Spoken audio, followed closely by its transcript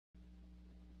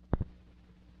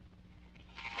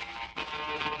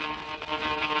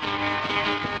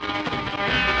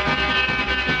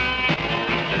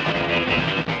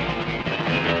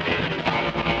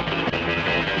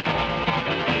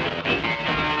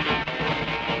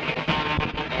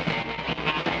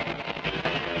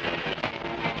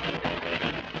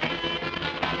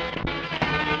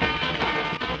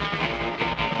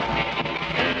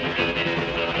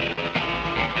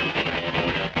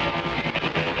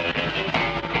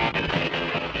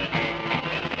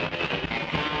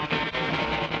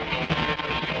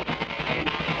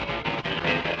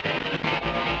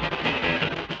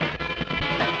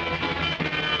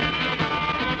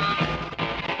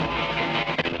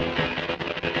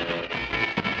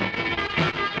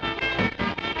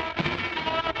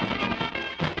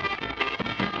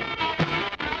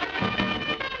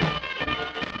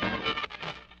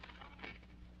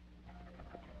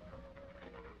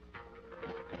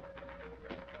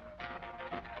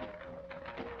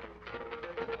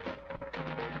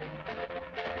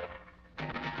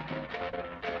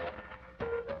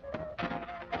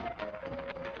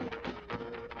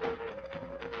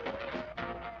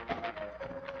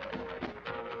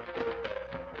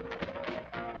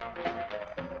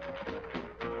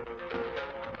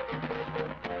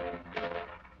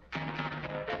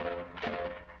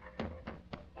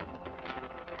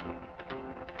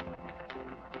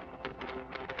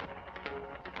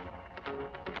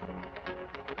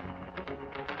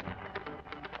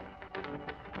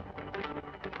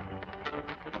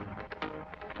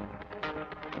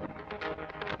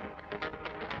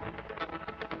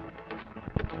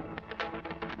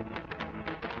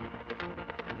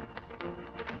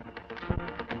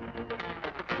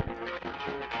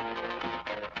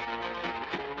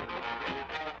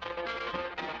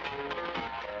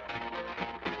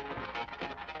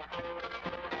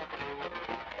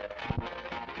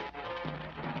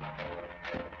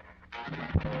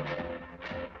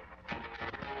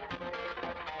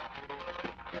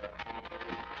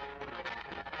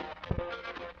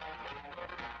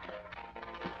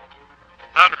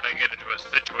I get into a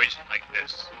situation like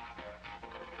this?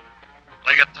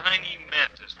 Like a tiny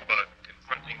mantis bug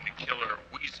confronting the killer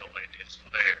weasel in his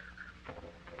lair.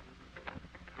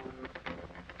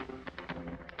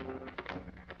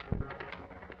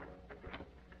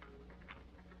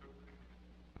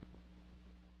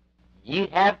 You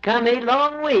have come a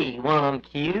long way, Wan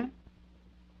Q,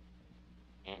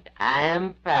 and I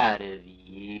am proud of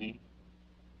you.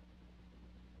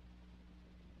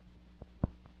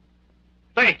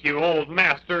 Thank you, old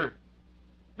master.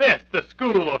 This, the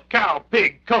school of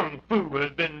cow-pig kung fu,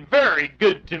 has been very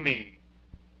good to me.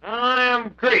 I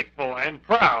am grateful and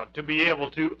proud to be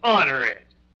able to honor it.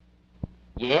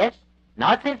 Yes,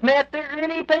 not since Master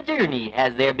Ernie P'Jurney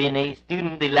has there been a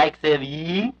student the likes of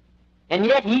you, and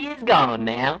yet he is gone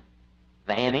now,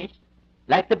 vanished,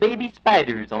 like the baby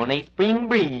spiders on a spring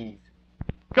breeze.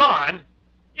 Gone?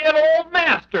 Yet, old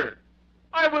master,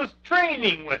 I was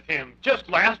training with him just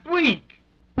last week.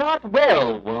 Not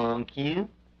well, Wan Q,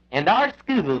 and our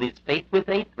school is faced with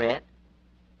a threat.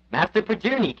 Master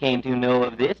Pidherney came to know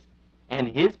of this, and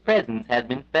his presence has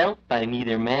been felt by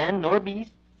neither man nor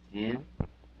beast since.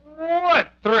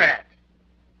 What threat?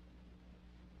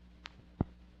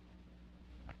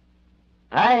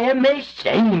 I am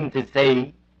ashamed to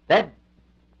say that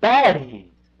baddies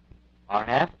are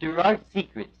after our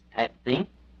secrets, type thing.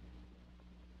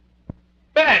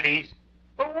 Baddies?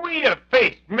 But we have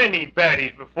faced many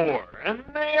baddies before, and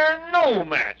they are no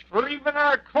match for even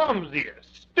our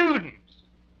clumsiest students.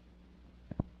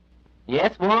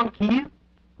 Yes, Wan Q,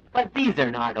 but these are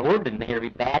not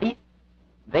ordinary baddies.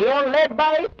 They are led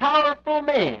by a powerful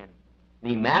man,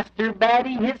 the Master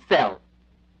Baddie himself.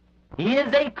 He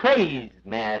is a crazed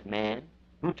madman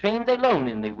who trains alone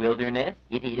in the wilderness.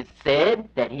 It is said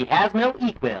that he has no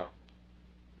equal.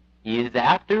 He is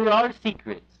after our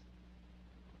secrets.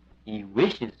 He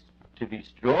wishes to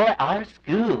destroy our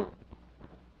school.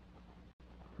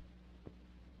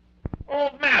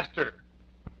 Old master,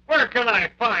 where can I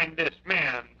find this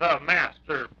man, the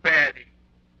Master Baddie?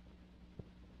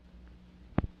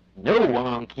 No,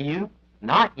 Wan Q,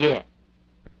 not yet.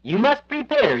 You must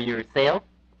prepare yourself.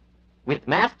 With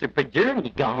Master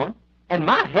P'Jurney gone, and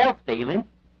my health failing,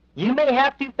 you may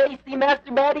have to face the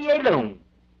Master Baddie alone.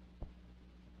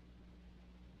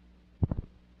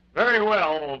 Very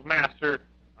well, old master.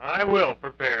 I will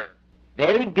prepare.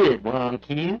 Very good, Wan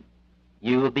Q.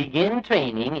 You will begin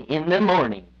training in the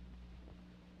morning.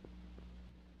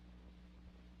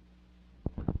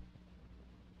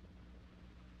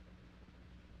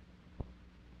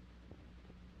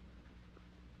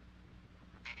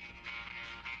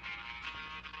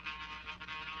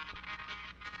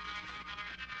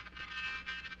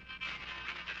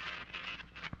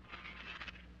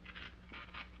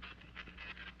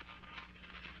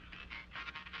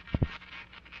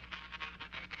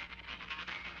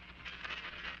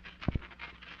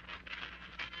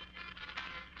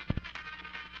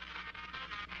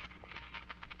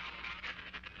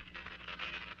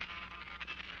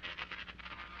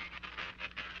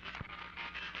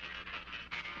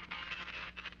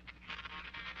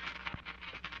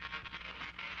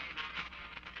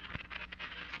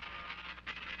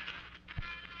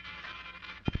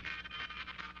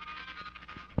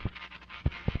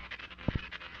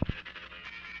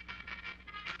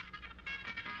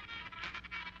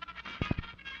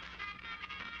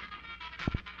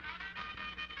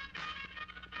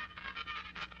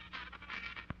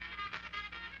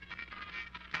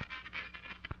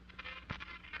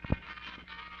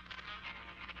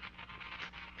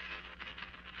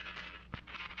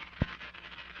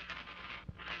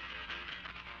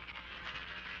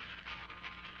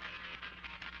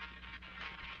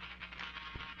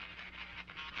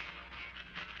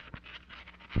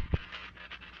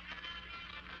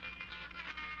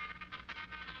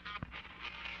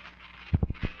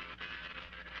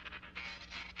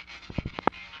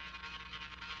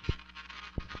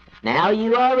 Now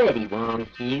you are ready, Wan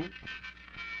Q.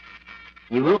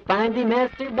 You will find the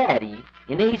Master Baddie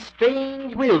in a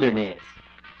strange wilderness,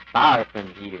 far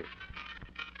from here.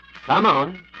 Come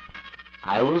on,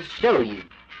 I will show you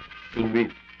the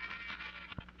route.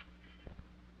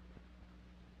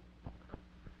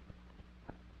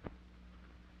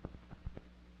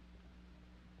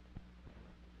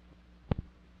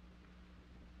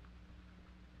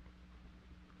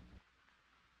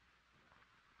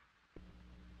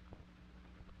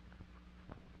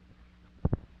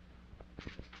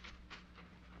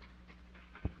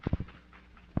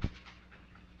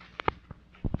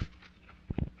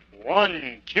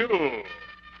 Wan Q.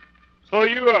 So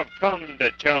you have come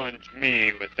to challenge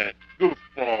me with that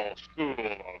goofball school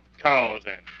of cows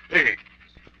and pigs.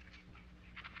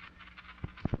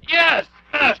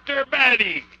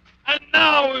 Baddie. And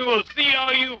now we will see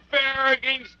how you fare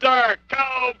against our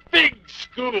cow pig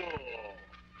school.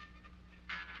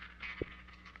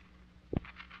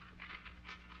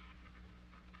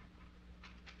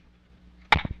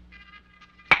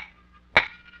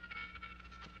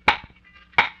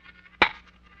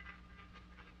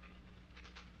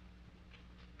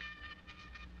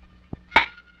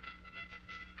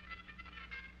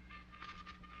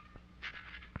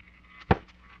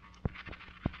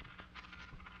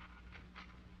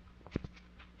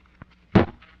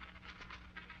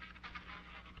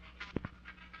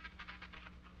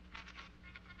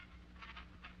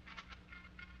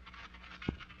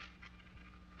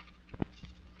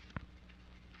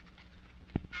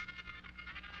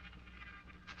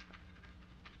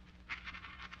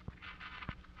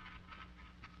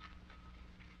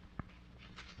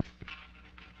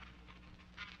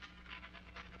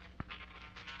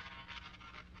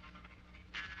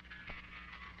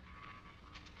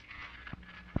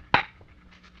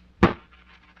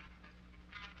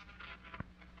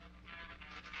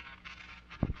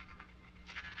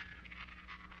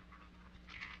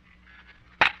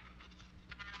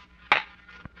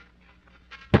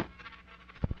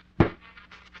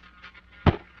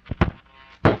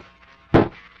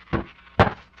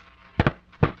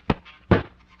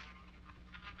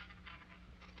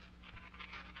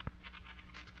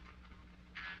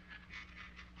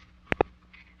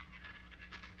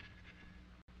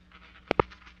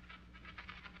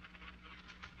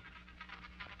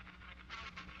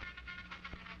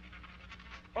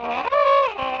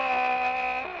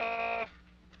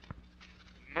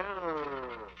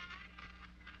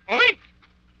 Oink!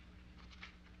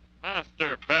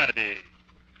 Master Baddie,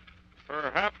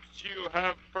 perhaps you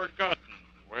have forgotten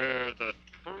where the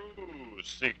true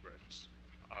secrets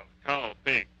of cow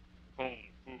pig kung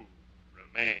fu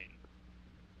remain.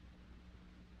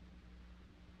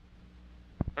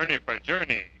 Ernie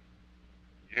P'Jurney,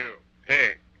 you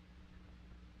pig.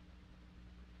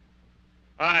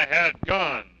 I had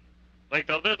gone like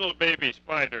the little baby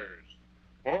spiders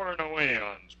borne away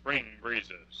on spring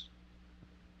breezes.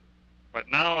 But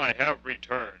now I have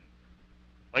returned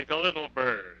like the little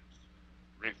birds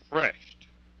refreshed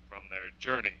from their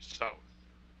journey south.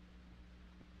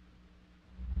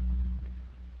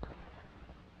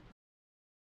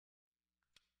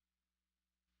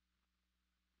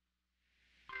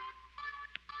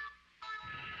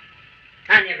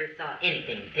 I never saw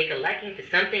anything take a liking to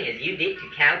something as you did to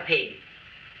cow pig.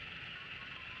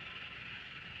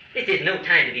 This is no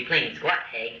time to be playing squat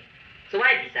tag, so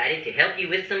I decided to help you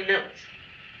with some notes.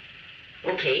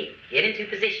 Okay, get into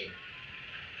position.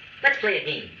 Let's play a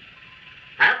game.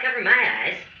 I'll cover my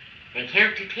eyes and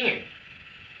count to 10.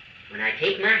 When I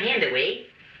take my hand away,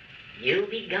 you'll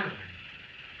be gone.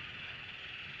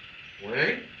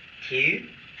 1, 2,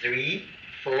 3,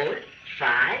 4,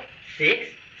 5, 6,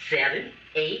 7,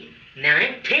 8,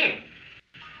 9, 10.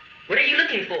 What are you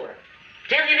looking for?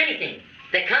 Tell him anything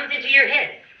that comes into your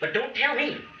head, but don't tell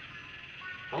me.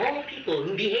 All people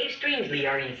who behave strangely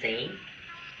are insane.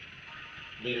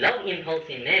 The love impulse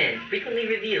in man frequently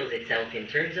reveals itself in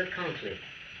terms of conflict.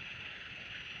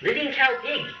 Living cow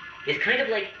pig is kind of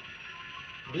like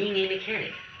being a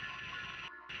mechanic.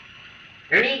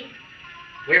 Ernie,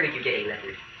 where would you get a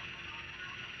leopard?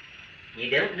 You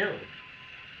don't know.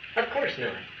 Of course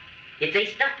not. It's a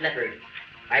stuffed leopard.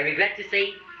 I regret to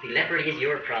say the leopard is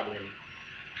your problem.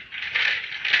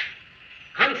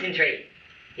 Concentrate.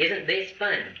 Isn't this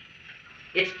fun?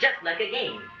 It's just like a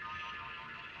game.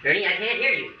 Ernie, I can't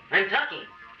hear you. I'm talking.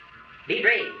 Be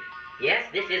brave. Yes,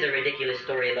 this is a ridiculous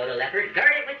story about a leopard.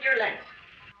 Guard it with your life.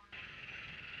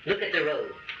 Look at the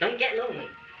road. Don't get lonely.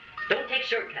 Don't take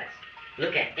shortcuts.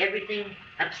 Look at everything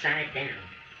upside down.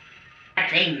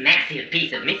 That's a massive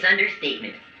piece of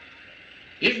misunderstatement.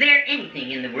 Is there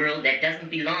anything in the world that doesn't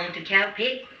belong to cow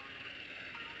pig?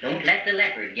 Don't let the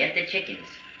leopard get the chickens.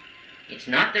 It's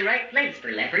not the right place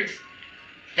for leopards.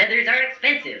 Feathers are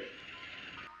expensive.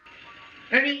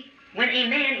 Ernie, when a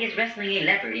man is wrestling a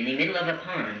leopard in the middle of a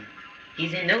pond,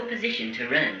 he's in no position to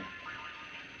run.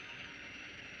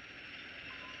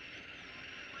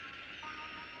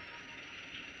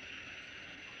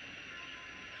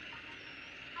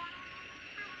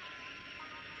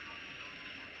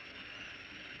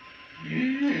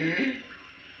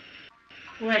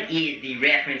 What is the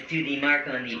reference to the mark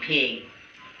on the pig?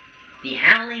 The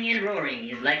howling and roaring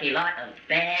is like a lot of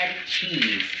bad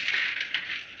cheese.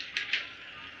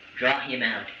 Draw him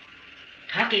out.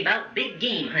 Talk about big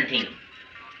game hunting.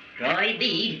 Draw a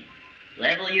bead.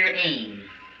 Level your aim.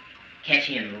 Catch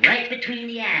him right between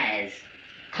the eyes.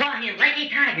 Claw him like a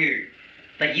tiger.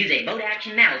 but use a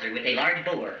boat-action Mauser with a large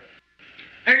bore.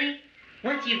 Ernie,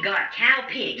 once you've got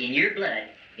cow-pig in your blood,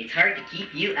 it's hard to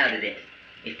keep you out of this.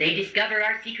 If they discover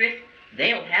our secret,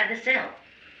 they'll have the cell.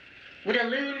 Would a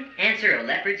loon answer a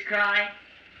leopard's cry?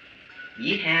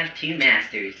 You have two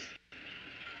masters.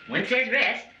 One says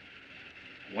rest,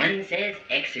 one says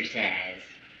exercise.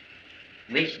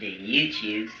 Which do you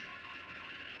choose?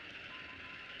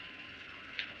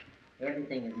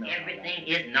 Everything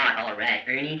is not all right,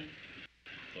 Ernie.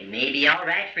 It may be all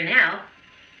right for now,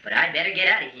 but I'd better get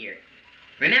out of here.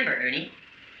 Remember, Ernie,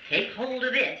 take hold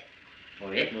of it,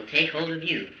 or it will take hold of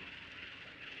you.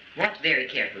 Watch very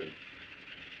carefully.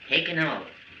 Take an olive.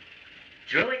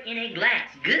 Throw it in a glass.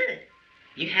 Good.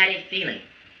 You had a feeling,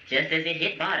 just as it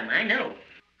hit bottom, I know.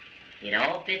 It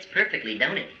all fits perfectly,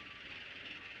 don't it?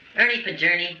 Ernie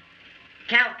P'Jurney,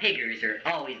 cow piggers are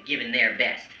always giving their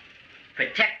best.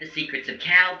 Protect the secrets of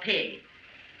cow pig.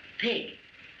 Pig,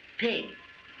 pig,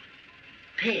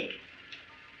 pig,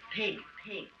 pig,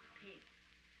 pig.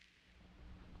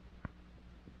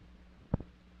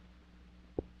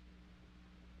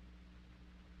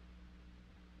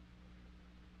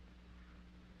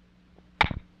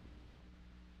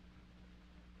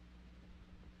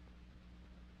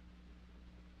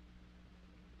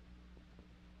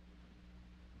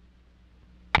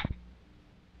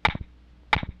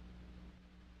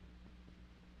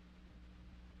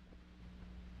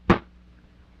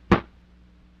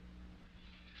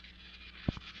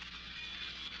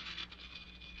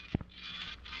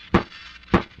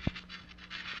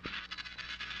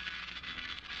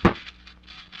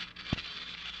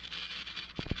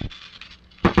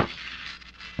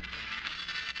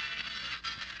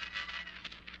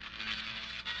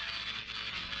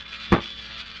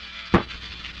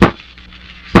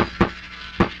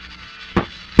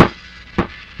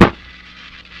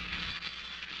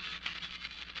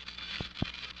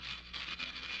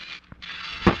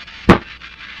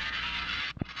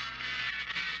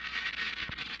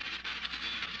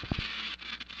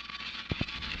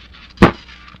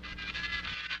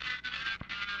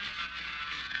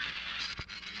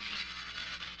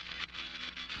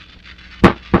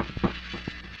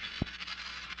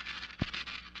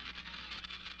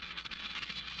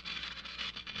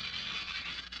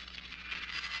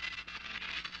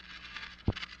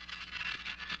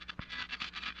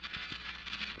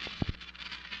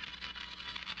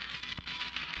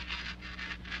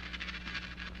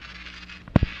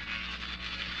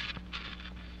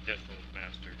 Yes, old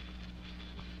master.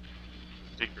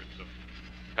 The secrets of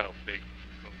how big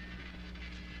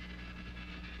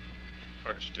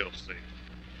are still safe.